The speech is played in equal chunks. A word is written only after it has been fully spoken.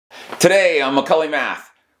Today on Macaulay Math,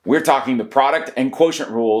 we're talking the product and quotient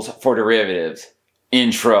rules for derivatives.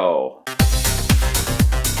 Intro.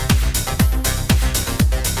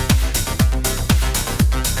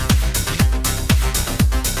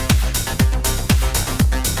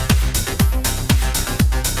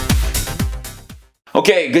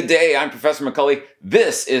 Okay, good day. I'm Professor Macaulay.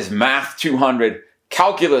 This is Math 200,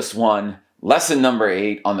 Calculus 1, lesson number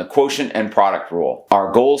 8 on the quotient and product rule.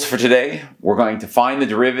 Our goals for today, we're going to find the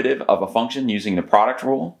derivative of a function using the product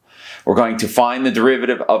rule. We're going to find the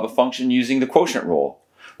derivative of a function using the quotient rule.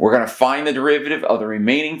 We're going to find the derivative of the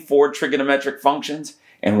remaining 4 trigonometric functions,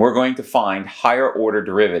 and we're going to find higher order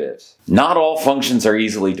derivatives. Not all functions are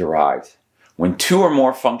easily derived. When 2 or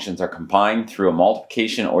more functions are combined through a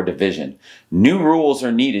multiplication or division, new rules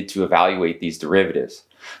are needed to evaluate these derivatives.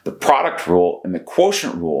 The product rule and the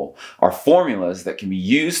quotient rule are formulas that can be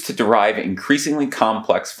used to derive increasingly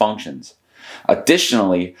complex functions.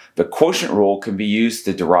 Additionally, the quotient rule can be used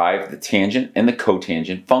to derive the tangent and the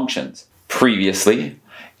cotangent functions. Previously,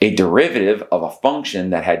 a derivative of a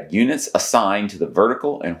function that had units assigned to the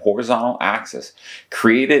vertical and horizontal axis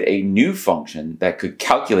created a new function that could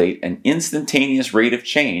calculate an instantaneous rate of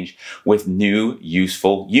change with new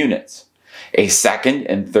useful units. A second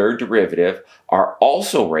and third derivative are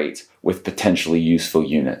also rates with potentially useful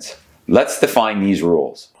units. Let's define these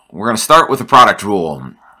rules. We're going to start with the product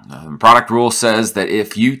rule. The product rule says that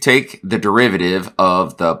if you take the derivative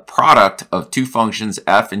of the product of 2 functions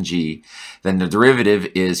f and g, then the derivative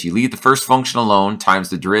is you leave the first function alone times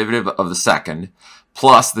the derivative of the second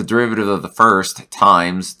plus the derivative of the first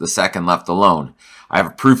times the second left alone. I have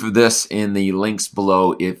a proof of this in the links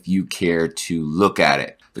below if you care to look at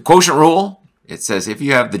it. The quotient rule, it says if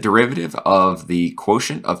you have the derivative of the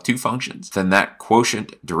quotient of 2 functions, then that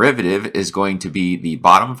quotient derivative is going to be the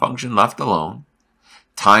bottom function left alone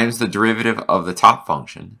times the derivative of the top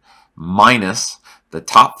function minus the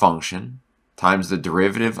top function times the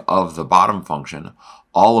derivative of the bottom function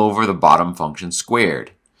all over the bottom function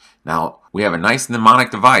squared. Now, we have a nice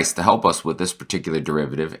mnemonic device to help us with this particular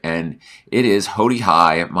derivative, and it is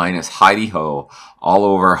ho-de-hi minus hi-de-ho all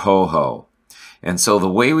over ho-ho. And so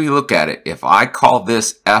the way we look at it, if I call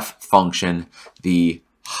this f function the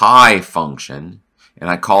hi function, and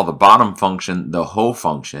I call the bottom function the ho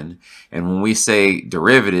function, and when we say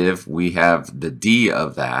derivative, we have the d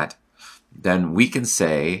of that, then we can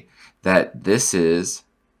say that this is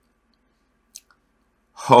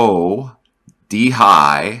ho d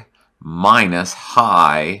hi minus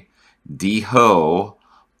hi d ho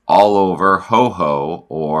all over ho ho,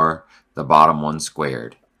 or the bottom one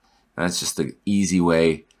squared. That's just an easy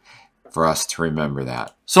way for us to remember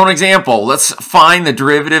that. So an example, let's find the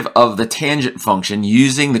derivative of the tangent function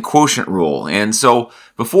using the quotient rule. And so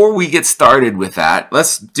before we get started with that,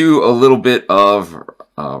 let's do a little bit of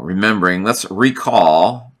remembering. Let's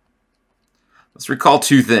recall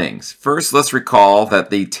 2 things. First, let's recall that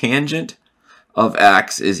the tangent of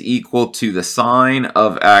x is equal to the sine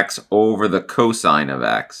of x over the cosine of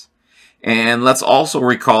x. And let's also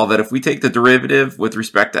recall that if we take the derivative with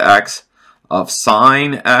respect to x of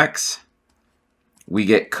sine x, we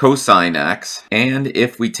get cosine x. And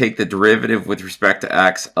if we take the derivative with respect to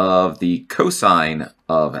x of the cosine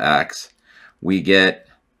of x, we get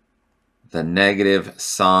the negative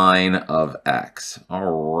sine of x.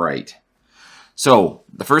 All right. So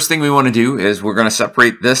the first thing we want to do is we're going to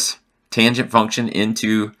separate this tangent function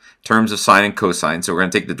into terms of sine and cosine. So we're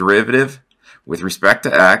going to take the derivative with respect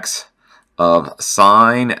to x of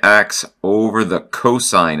sine x over the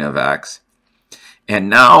cosine of x. And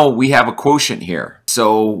now we have a quotient here.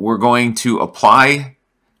 So we're going to apply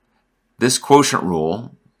this quotient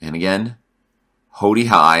rule. And again,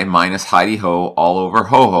 ho-de-hi minus hi-de-ho all over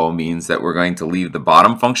ho-ho means that we're going to leave the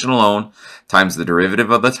bottom function alone times the derivative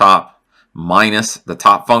of the top minus the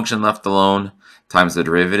top function left alone times the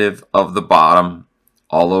derivative of the bottom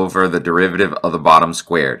all over the derivative of the bottom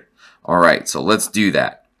squared. All right, so let's do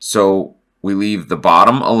that. So we leave the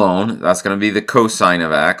bottom alone. That's going to be the cosine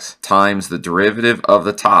of x times the derivative of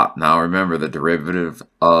the top. Now remember, the derivative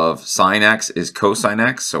of sine x is cosine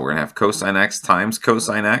x. So we're going to have cosine x times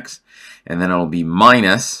cosine x. And then it'll be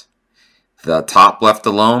minus the top left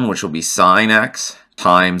alone, which will be sine x,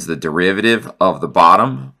 times the derivative of the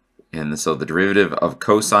bottom. And so the derivative of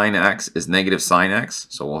cosine x is negative sine x.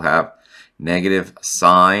 So we'll have negative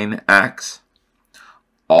sine x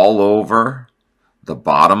all over the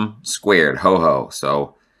bottom squared, ho-ho.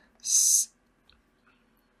 So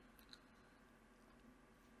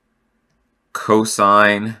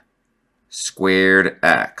cosine squared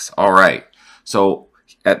x. All right. So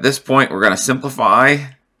at this point, we're going to simplify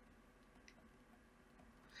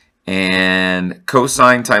And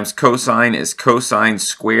cosine times cosine is cosine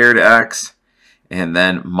squared x. And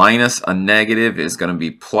then minus a negative is going to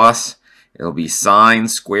be plus. It'll be sine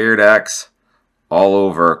squared x all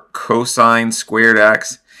over cosine squared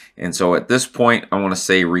x. And so at this point, I want to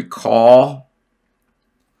say recall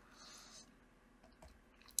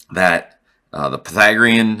that the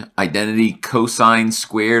Pythagorean identity cosine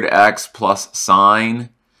squared x plus sine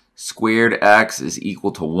squared x is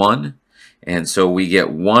equal to 1. And so we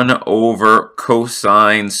get 1 over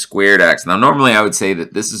cosine squared x. Now, normally I would say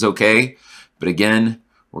that this is okay. But again,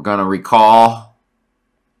 we're going to recall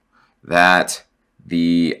that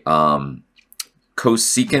the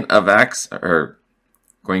cosecant of x, or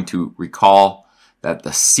going to recall that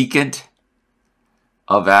the secant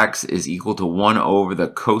of x is equal to 1 over the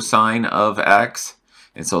cosine of x.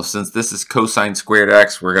 And so since this is cosine squared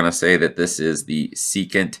x, we're going to say that this is the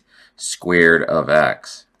secant squared of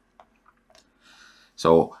x.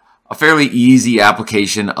 So a fairly easy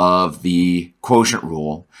application of the quotient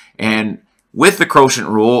rule. And with the quotient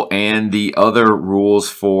rule and the other rules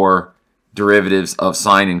for derivatives of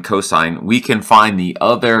sine and cosine, we can find the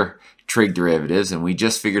other trig derivatives, and we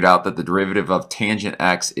just figured out that the derivative of tangent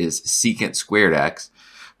x is secant squared x.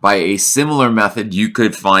 By a similar method, you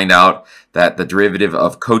could find out that the derivative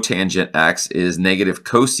of cotangent x is negative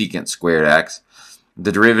cosecant squared x.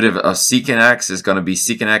 The derivative of secant x is going to be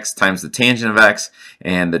secant x times the tangent of x,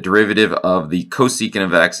 and the derivative of the cosecant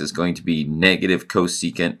of x is going to be negative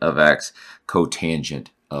cosecant of x cotangent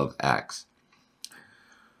of x.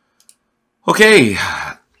 Okay,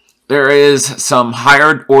 there is some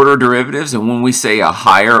higher order derivatives, and when we say a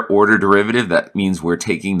higher order derivative, that means we're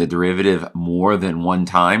taking the derivative more than one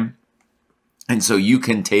time. And so you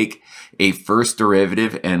can take a first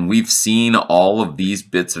derivative, and we've seen all of these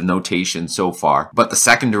bits of notation so far. But the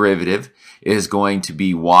second derivative is going to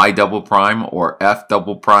be y double prime or f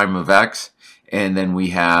double prime of x. And then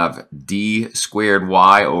we have d squared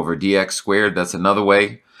y over dx squared. That's another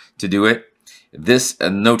way to do it. This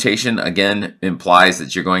notation, again, implies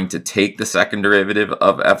that you're going to take the second derivative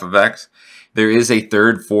of f of x. There is a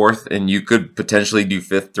third, fourth, and you could potentially do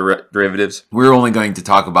fifth derivatives. We're only going to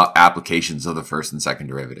talk about applications of the first and second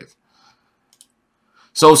derivative.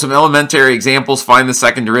 So some elementary examples. Find the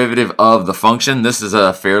second derivative of the function. This is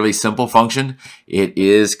a fairly simple function. It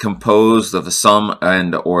is composed of the sum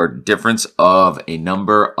and or difference of a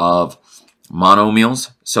number of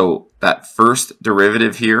monomials. So that first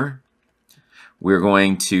derivative here, we're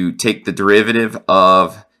going to take the derivative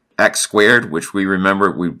of x squared, which we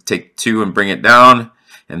remember we take 2 and bring it down,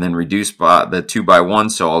 and then reduce by the 2 by 1,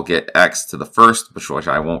 so I'll get x to the first, which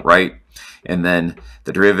I won't write. And then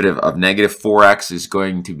the derivative of negative 4x is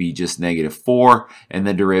going to be just negative 4, and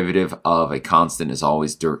the derivative of a constant is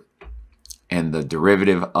always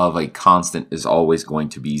going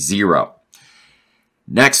to be 0.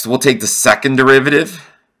 Next, we'll take the second derivative,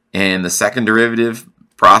 and the second derivative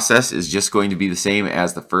process is just going to be the same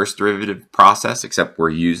as the first derivative process, except we're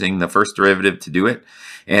using the first derivative to do it.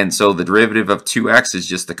 And so the derivative of 2x is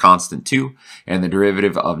just the constant 2, and the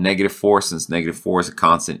derivative of negative 4, since negative 4 is a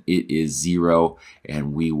constant, it is 0,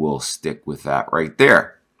 and we will stick with that right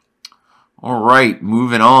there. All right,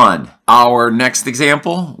 moving on. Our next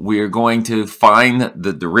example, we are going to find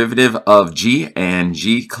the derivative of g, and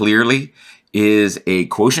g clearly is a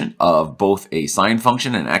quotient of both a sine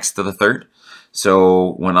function and x to the third.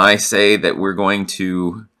 So when I say that we're going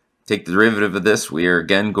to take the derivative of this, we are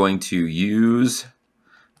again going to use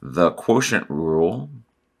the quotient rule.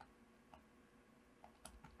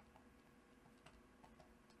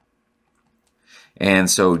 And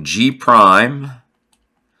so g prime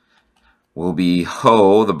will be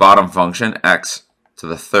ho, the bottom function, x to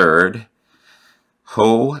the third,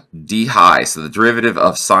 ho d high. So the derivative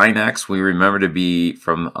of sine x, we remember to be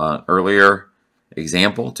from an earlier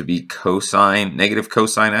example to be negative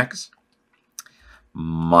cosine x,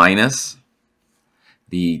 minus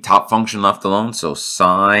the top function left alone, so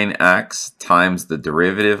sine x times the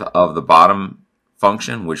derivative of the bottom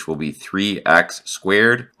function, which will be 3x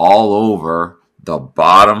squared, all over the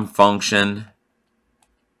bottom function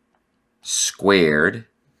squared.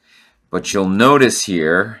 But you'll notice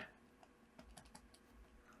here,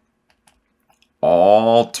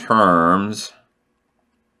 all terms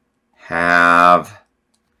have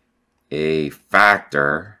a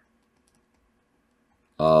factor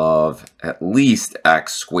of at least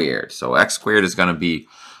x squared. So x squared is going to be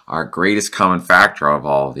our greatest common factor of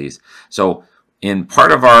all of these. So in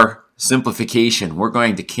part of our simplification, we're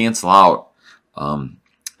going to cancel out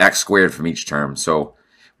x squared from each term. So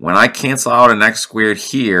when I cancel out an x squared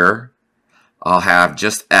here, I'll have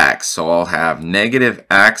just x. So I'll have negative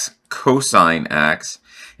x cosine x.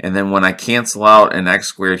 And then when I cancel out an x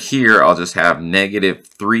squared here, I'll just have negative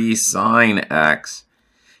 3 sine x.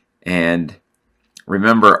 And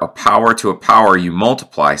remember, a power to a power you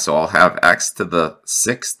multiply, so I'll have x to the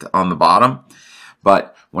 6th on the bottom.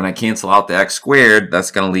 But when I cancel out the x squared, that's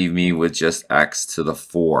going to leave me with just x to the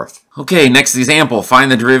 4th. Okay, next example,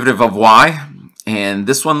 find the derivative of y. And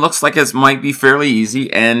this one looks like it might be fairly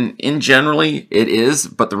easy, and in generally it is,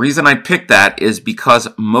 but the reason I picked that is because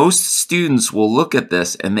most students will look at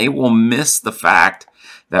this and they will miss the fact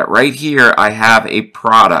that right here I have a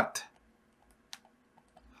product.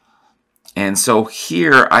 And so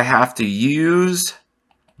here I have to use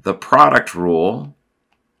the product rule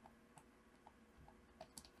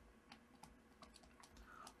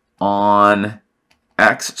on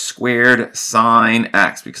x squared sine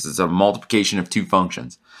x because it's a multiplication of two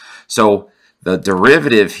functions. So the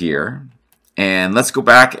derivative here, and let's go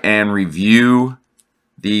back and review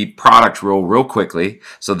the product rule real quickly.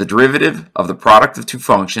 So the derivative of the product of two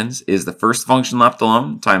functions is the first function left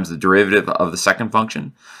alone times the derivative of the second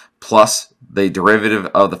function plus the derivative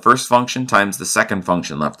of the first function times the second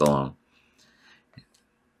function left alone.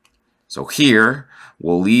 So here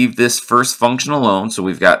we'll leave this first function alone, so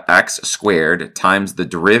we've got x squared times the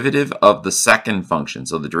derivative of the second function.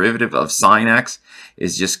 So the derivative of sine x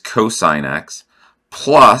is just cosine x,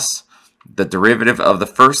 plus the derivative of the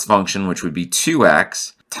first function, which would be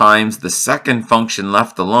 2x, times the second function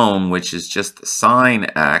left alone, which is just sine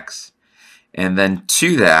x. And then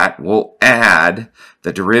to that, we'll add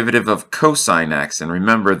the derivative of cosine x. And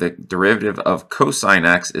remember, the derivative of cosine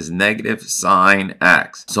x is negative sine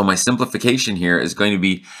x. So my simplification here is going to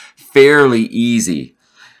be fairly easy.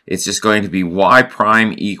 It's just going to be y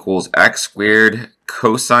prime equals x squared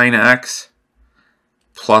cosine x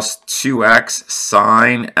plus 2x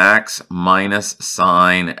sine x minus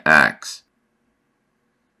sine x.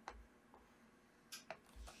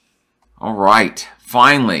 All right,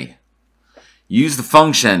 finally. Use the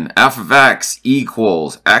function f of x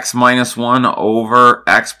equals x minus 1 over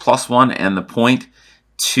x plus 1 and the point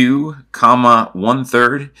 2 comma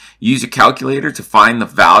 1/3. Use a calculator to find the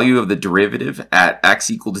value of the derivative at x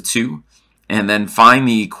equal to 2 and then find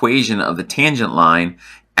the equation of the tangent line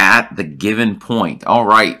at the given point. All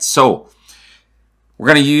right, so we're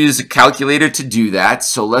going to use a calculator to do that.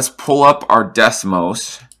 So let's pull up our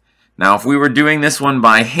Desmos. Now if we were doing this one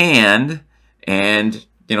by hand, and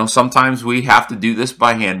you know, sometimes we have to do this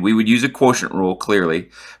by hand. We would use a quotient rule, clearly,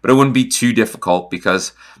 but it wouldn't be too difficult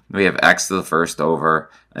because we have x to the first over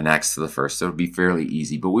an x to the first, so it would be fairly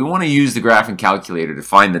easy. But we want to use the graphing calculator to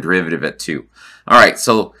find the derivative at 2. All right,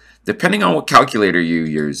 so depending on what calculator you're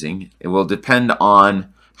using, it will depend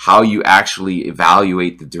on how you actually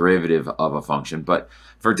evaluate the derivative of a function. But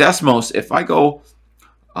for Desmos, if I go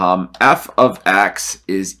f of x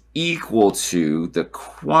is equal to the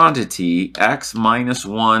quantity x minus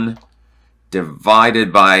 1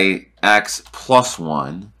 divided by x plus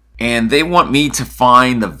 1, and they want me to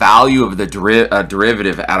find the value of the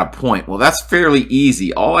derivative at a point. Well, that's fairly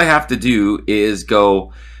easy. All I have to do is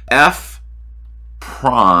go f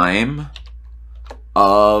prime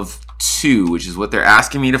of 2, which is what they're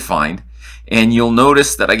asking me to find. And you'll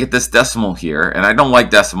notice that I get this decimal here, and I don't like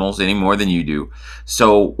decimals any more than you do.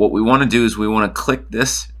 So what we want to do is we want to click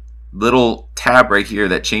this little tab right here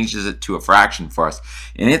that changes it to a fraction for us.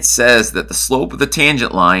 And it says that the slope of the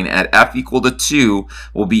tangent line at f equal to 2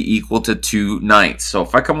 will be equal to 2/9. So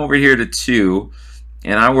if I come over here to 2,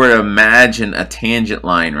 and I were to imagine a tangent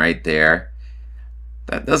line right there,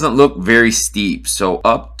 that doesn't look very steep. So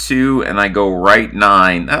up 2 and I go right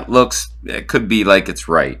 9, that looks, it could be like it's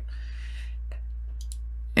right.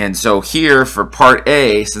 And so here for part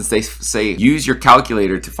A, since they say use your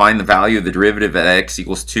calculator to find the value of the derivative at x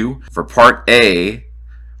equals 2, for part A,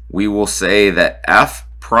 we will say that f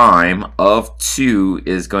prime of 2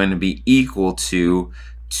 is going to be equal to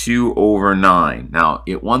 2 over 9. Now,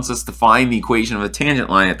 it wants us to find the equation of a tangent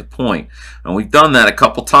line at the point. And we've done that a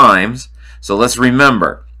couple times, so let's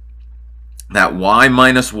remember that y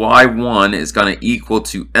minus y1 is going to equal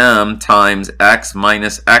to m times x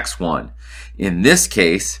minus x1. In this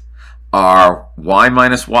case, our y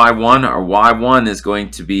minus y1, our y1 is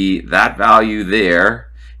going to be that value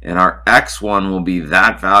there, and our x1 will be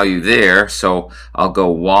that value there. So I'll go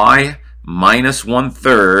y minus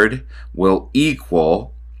 1/3 will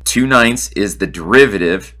equal 2/9 is the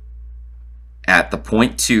derivative at the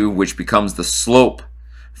point 2, which becomes the slope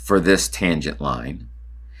for this tangent line.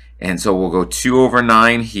 And so we'll go 2 over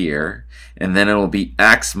 9 here, and then it'll be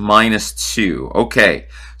x minus 2. Okay,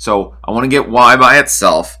 so I want to get y by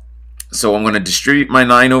itself. So I'm going to distribute my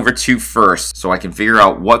 9 over 2 first, so I can figure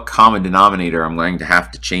out what common denominator I'm going to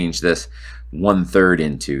have to change this 1/3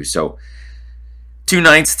 into. So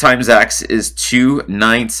 2/9 times x is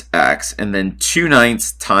 2/9 x, and then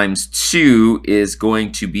 2/9 times 2 is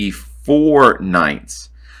going to be 4/9.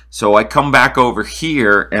 So I come back over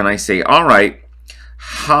here and I say, all right,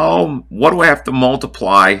 what do I have to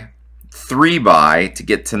multiply 3 by to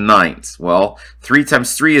get to 9ths? Well, 3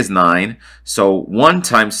 times 3 is 9, so 1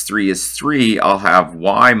 times 3 is 3. I'll have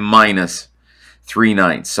y minus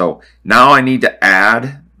 3/9. So now I need to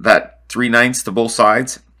add that 3/9 to both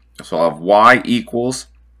sides. So I'll have y equals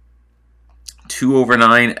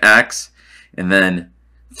 2/9x, and then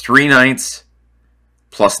 3/9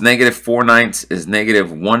 plus negative 4/9 is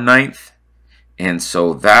negative 1/9. And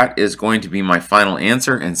so that is going to be my final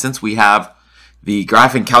answer. And since we have the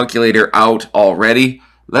graphing calculator out already,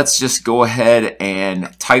 let's just go ahead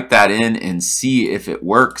and type that in and see if it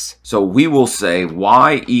works. So we will say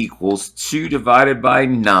y equals 2 divided by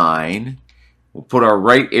 9. We'll put our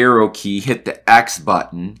right arrow key, hit the X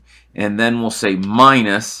button, and then we'll say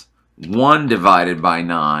minus 1 divided by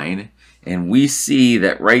 9. And we see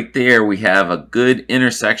that right there we have a good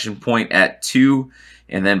intersection point at 2,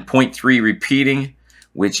 and then 0.3 repeating,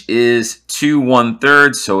 which is 2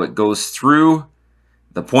 1/3. So it goes through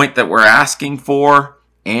the point that we're asking for,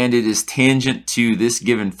 and it is tangent to this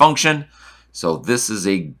given function. So this is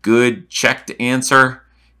a good checked answer.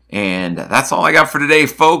 And that's all I got for today,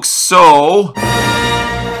 folks. So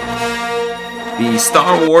the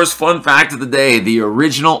Star Wars fun fact of the day: the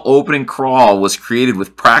original opening crawl was created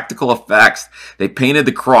with practical effects. They painted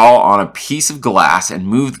the crawl on a piece of glass and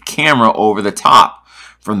moved the camera over the top.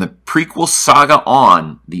 From the prequel saga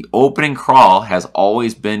on, the opening crawl has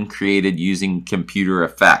always been created using computer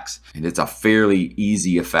effects, and it's a fairly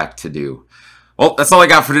easy effect to do. Well, that's all I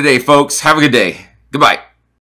got for today, folks. Have a good day. Goodbye.